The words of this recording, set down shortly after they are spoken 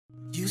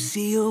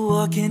see her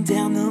walking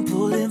down the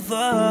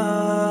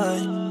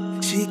boulevard.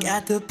 She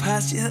got the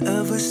posture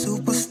of a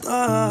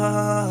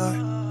superstar.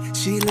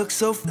 She looks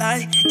so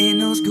fly in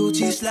those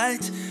Gucci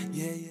slides.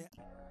 Yeah, yeah.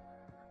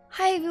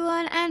 Hi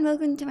everyone and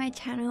welcome to my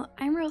channel.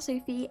 I'm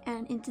Sophie,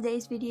 and in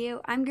today's video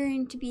I'm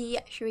going to be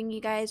showing you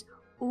guys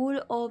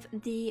all of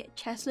the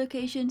chest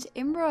locations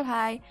in Royale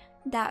High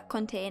that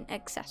contain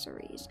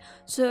accessories,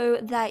 so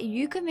that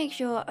you can make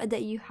sure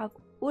that you have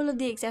all of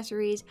the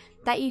accessories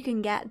that you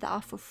can get that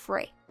are for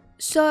free.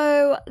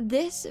 So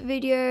this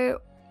video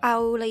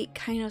I'll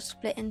kind of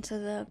split into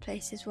the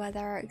places where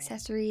there are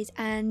accessories,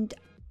 and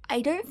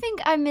I don't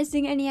think I'm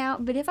missing any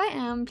out, but if I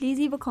am, please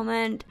leave a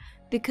comment,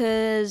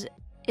 because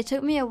it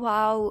took me a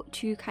while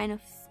to kind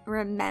of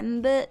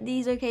remember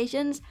these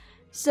locations,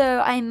 so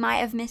I might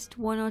have missed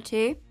one or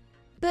two.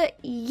 But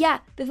yeah,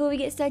 before we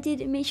get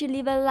started, make sure to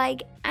leave a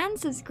like and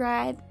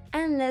subscribe,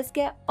 and let's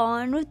get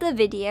on with the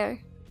video.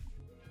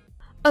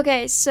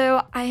 Okay,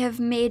 so I have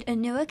made a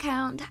new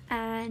account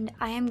and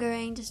I am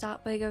going to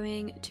start by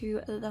going to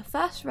the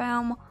first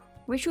realm,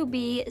 which will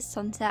be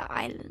Sunset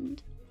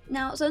Island.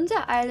 Now,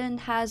 Sunset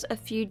Island has a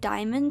few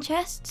diamond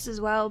chests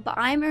as well, but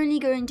I'm only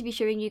going to be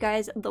showing you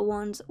guys the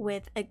ones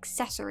with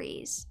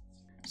accessories.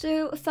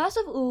 So first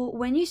of all,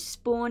 when you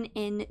spawn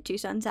into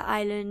Sunset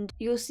Island,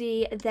 you'll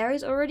see there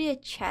is already a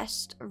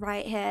chest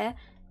right here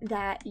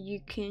that you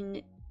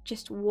can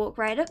just walk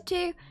right up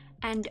to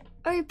and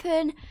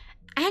open.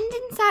 And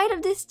inside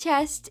of this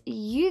chest,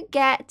 you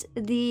get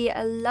the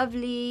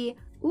lovely,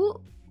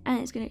 and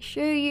it's going to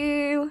show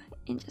you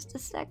in just a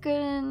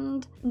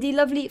second, the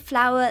lovely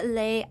flower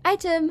lei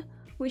item,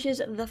 which is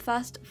the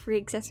first free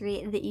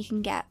accessory that you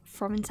can get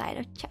from inside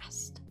a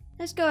chest.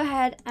 Let's go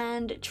ahead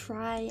and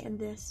try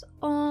this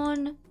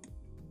on.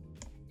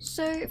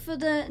 So for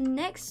the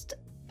next,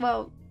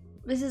 well,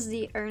 this is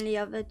the only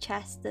other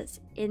chest that's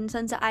in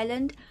Sunset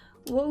Island.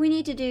 What we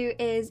need to do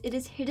is, it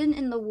is hidden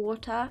in the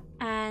water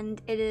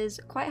and it is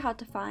quite hard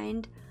to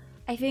find.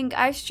 I think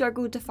I've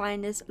struggled to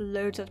find this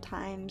loads of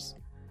times,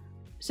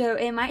 so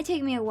it might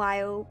take me a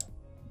while,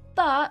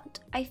 but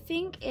I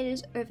think it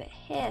is over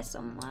here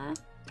somewhere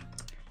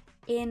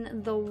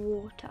in the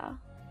water.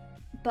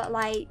 But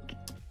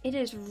it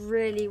is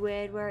really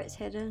weird where it's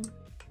hidden.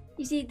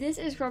 You see, this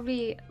is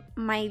probably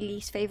my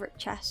least favorite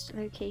chest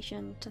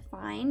location to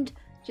find,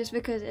 just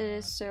because it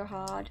is so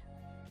hard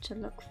to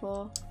look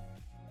for.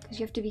 Because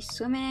you have to be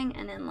swimming,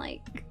 and then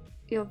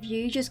your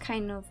view just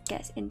kind of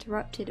gets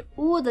interrupted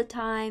all the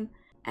time,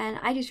 and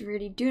I just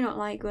really do not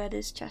like where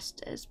this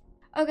chest is.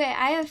 Okay,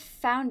 I have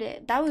found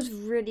it. That was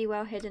really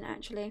well hidden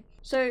actually.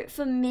 So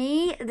for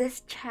me,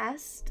 this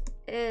chest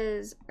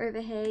is over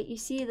here. You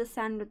see the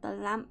sand with the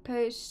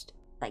lamppost,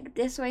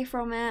 this way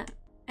from it,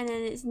 and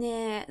then it's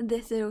near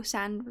this little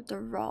sand with the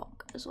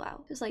rock as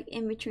well, just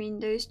in between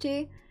those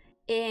two,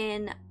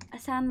 in a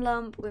sand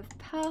lump with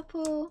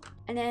purple.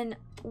 And then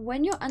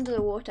when you're under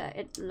the water,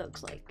 it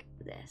looks like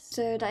this,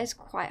 so that is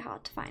quite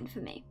hard to find for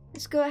me.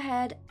 Let's go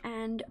ahead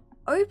and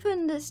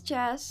open this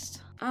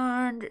chest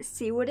and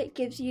see what it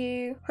gives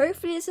you.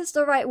 Hopefully this is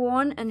the right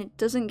one and it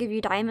doesn't give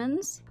you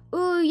diamonds.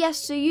 Oh yes,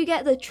 so you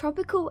get the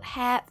tropical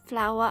hair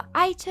flower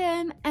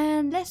item,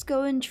 and let's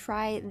go and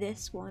try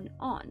this one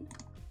on.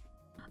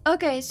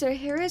 Okay, so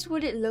here is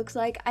what it looks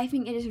like. I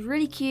think it is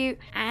really cute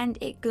and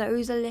it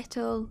glows a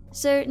little.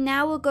 So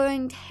now we're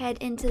going to head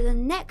into the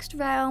next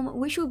realm,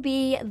 which will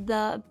be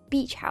the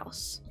beach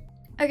house.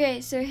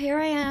 Okay, so here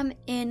I am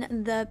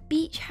in the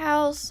beach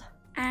house,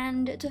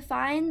 and to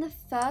find the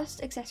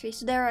first accessory,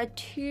 so there are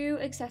two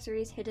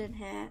accessories hidden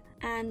here,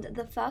 and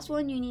the first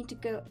one, you need to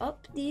go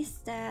up these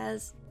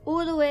stairs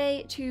all the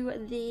way to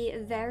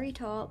the very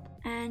top,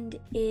 and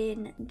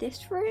in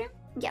this room,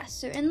 yes,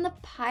 so in the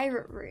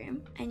pirate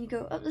room, and you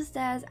go up the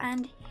stairs,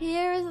 and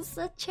here is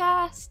the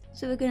chest.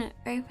 So we're gonna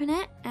open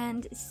it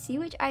and see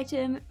which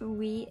item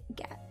we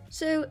get.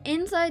 So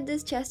inside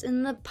this chest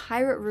in the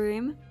pirate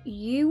room,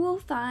 you will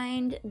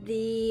find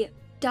the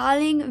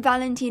Darling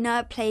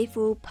Valentina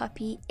playful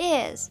puppy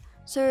ears.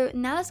 So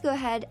now let's go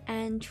ahead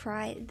and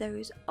try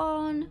those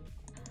on.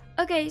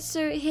 Okay,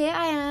 so here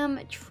I am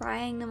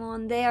trying them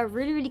on. They are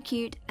really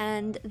cute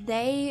and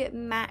they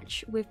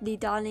match with the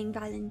Darling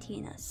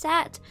Valentina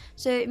set,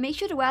 so make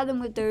sure to wear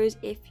them with those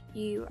if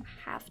you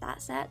have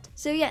that set.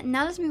 So yeah,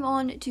 now let's move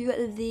on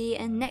to the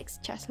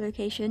next chest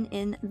location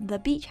in the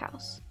beach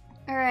house.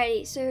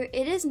 Alrighty, so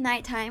it is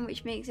nighttime,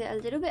 which makes it a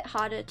little bit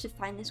harder to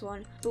find this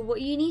one, but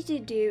what you need to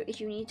do is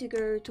you need to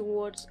go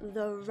towards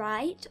the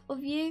right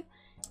of you,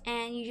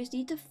 and you just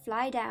need to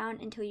fly down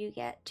until you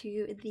get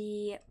to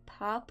the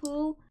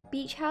purple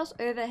beach house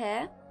over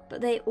here.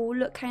 But they all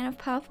look kind of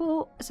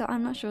purple, so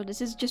I'm not sure.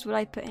 This is just what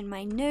I put in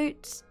my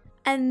notes.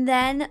 And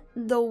then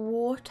the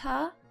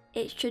water,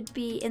 it should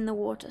be in the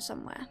water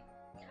somewhere.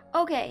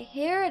 Okay,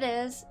 here it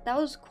is. That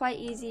was quite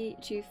easy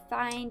to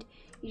find.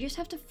 You just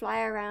have to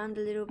fly around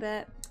a little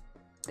bit.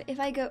 But if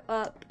I go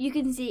up, you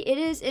can see it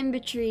is in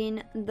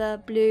between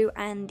the blue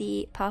and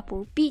the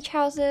purple beach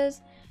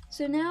houses.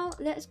 So now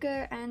let's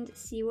go and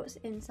see what's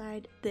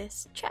inside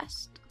this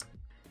chest.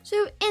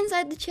 So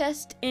inside the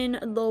chest in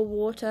the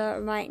water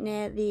right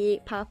near the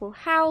purple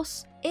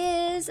house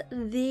is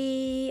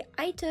the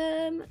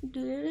item,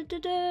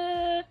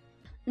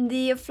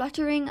 the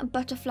fluttering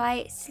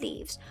butterfly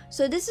sleeves.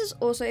 So this is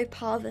also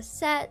part of the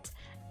set,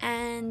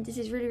 and this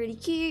is really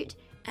cute,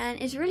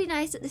 and it's really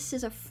nice that this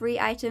is a free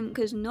item,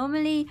 because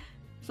normally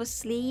for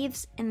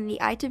sleeves in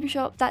the item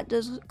shop that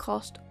does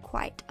cost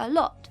quite a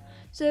lot.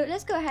 So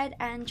let's go ahead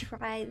and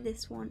try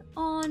this one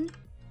on.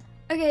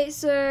 Okay,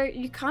 so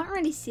you can't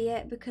really see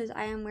it because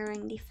I am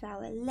wearing the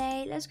flower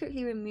lei. Let's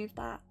quickly remove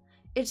that.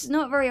 It's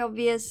not very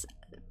obvious,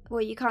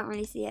 well, you can't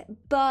really see it,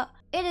 but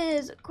it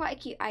is quite a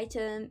cute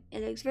item.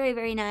 It looks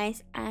very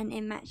nice, and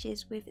it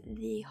matches with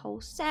the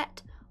whole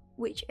set,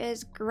 which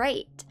is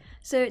great.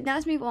 So now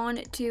let's move on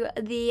to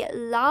the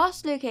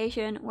last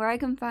location where I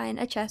can find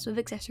a chest with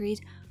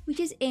accessories,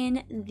 which is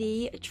in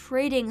the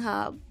trading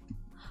hub.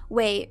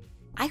 Wait,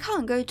 I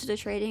can't go to the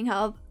trading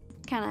hub,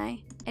 can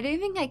I? I don't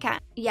think I can.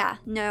 Yeah,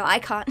 no, I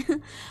can't.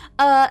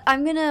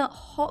 I'm gonna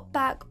hop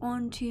back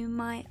onto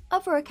my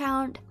other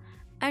account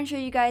and show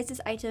you guys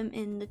this item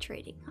in the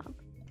trading hub.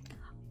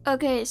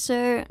 Okay,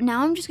 so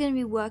now I'm just going to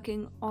be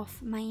working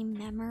off my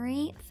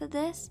memory for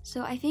this.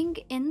 So I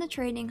think in the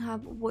trading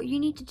hub, what you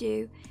need to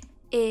do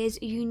is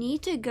you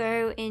need to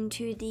go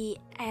into the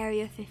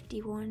Area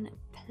 51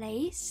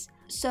 place.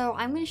 So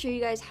I'm going to show you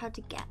guys how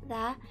to get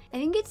there. I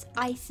think it's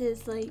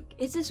Ice's, like,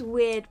 it's this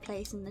weird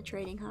place in the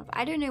trading hub.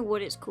 I don't know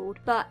what it's called,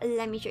 but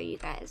let me show you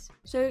guys.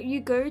 So you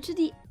go to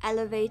the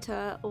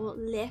elevator or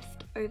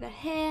lift over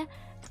here,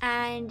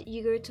 and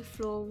you go to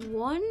floor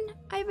 1,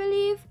 I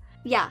believe.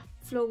 Yeah,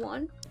 floor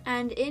 1.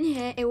 And in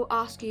here, it will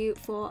ask you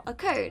for a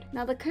code.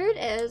 Now the code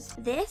is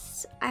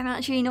this. I'm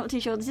actually not too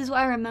sure. This is what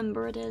I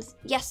remember it is.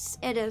 Yes,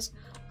 it is.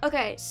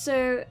 Okay,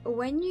 so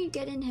when you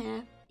get in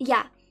here,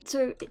 yeah,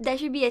 so there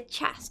should be a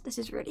chest. This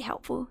is really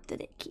helpful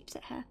that it keeps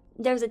it here.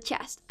 There's a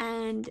chest,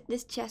 and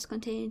this chest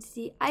contains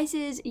the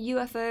Ice's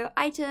UFO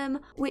item,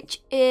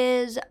 which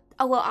is,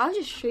 oh well, I'll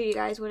just show you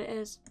guys what it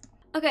is.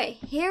 Okay,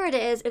 here it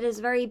is. It is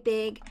very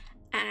big,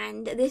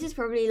 and this is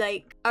probably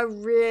like a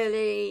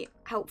really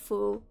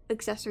helpful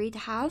accessory to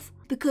have,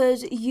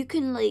 because you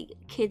can like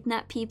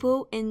kidnap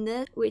people in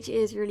this, which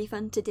is really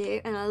fun to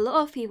do, and a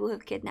lot of people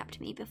have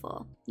kidnapped me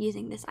before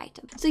using this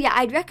item. So yeah,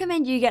 I'd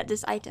recommend you get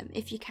this item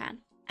if you can.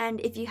 And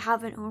if you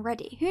haven't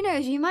already, who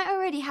knows, you might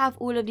already have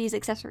all of these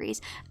accessories,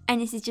 and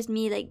this is just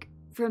me like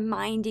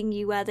reminding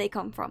you where they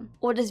come from.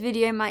 Or this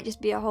video might just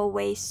be a whole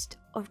waste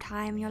of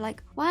time. You're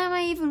like, why am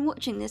I even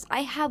watching this?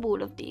 I have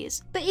all of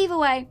these. But either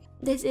way,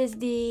 this is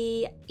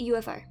the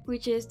UFO,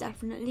 which is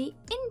definitely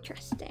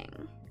interesting.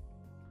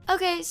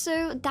 Okay,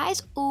 so that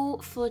is all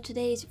for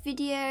today's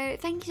video.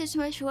 Thank you so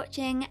much for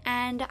watching,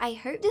 and I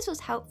hope this was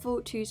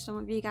helpful to some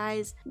of you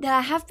guys.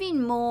 There have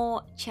been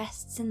more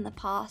chests in the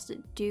past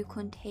that do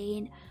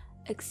contain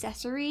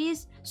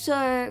accessories.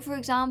 So, for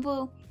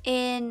example,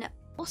 in,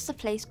 what's the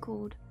place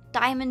called?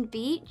 Diamond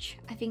Beach,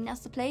 I think that's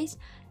the place.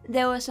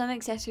 There were some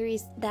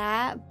accessories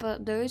there,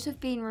 but those have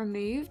been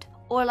removed.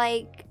 Or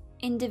like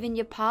in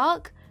Divinia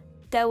Park,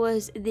 there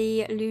was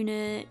the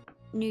Lunar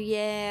New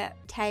Year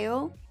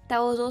tail. That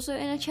was also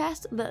in a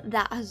chest, but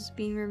that has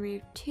been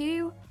removed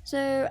too.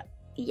 So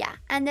yeah,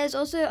 and there's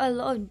also a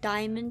lot of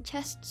diamond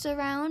chests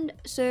around,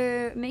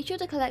 so make sure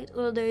to collect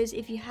all of those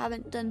if you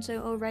haven't done so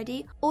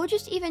already, or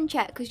just even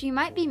check, because you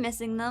might be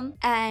missing them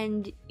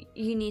and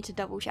you need to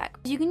double check.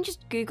 You can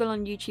just Google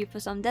on YouTube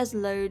for some. There's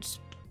loads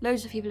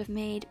of people have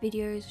made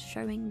videos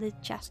showing the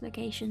chest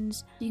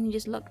locations. You can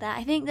just look there.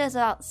 I think there's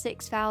about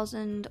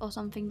 6,000 or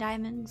something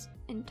diamonds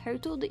in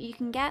total that you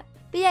can get.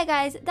 But yeah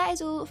guys, that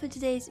is all for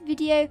today's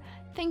video.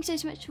 Thanks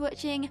so much for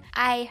watching.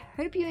 I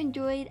hope you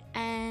enjoyed,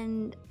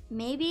 and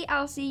maybe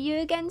I'll see you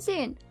again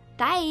soon.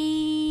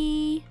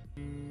 Bye!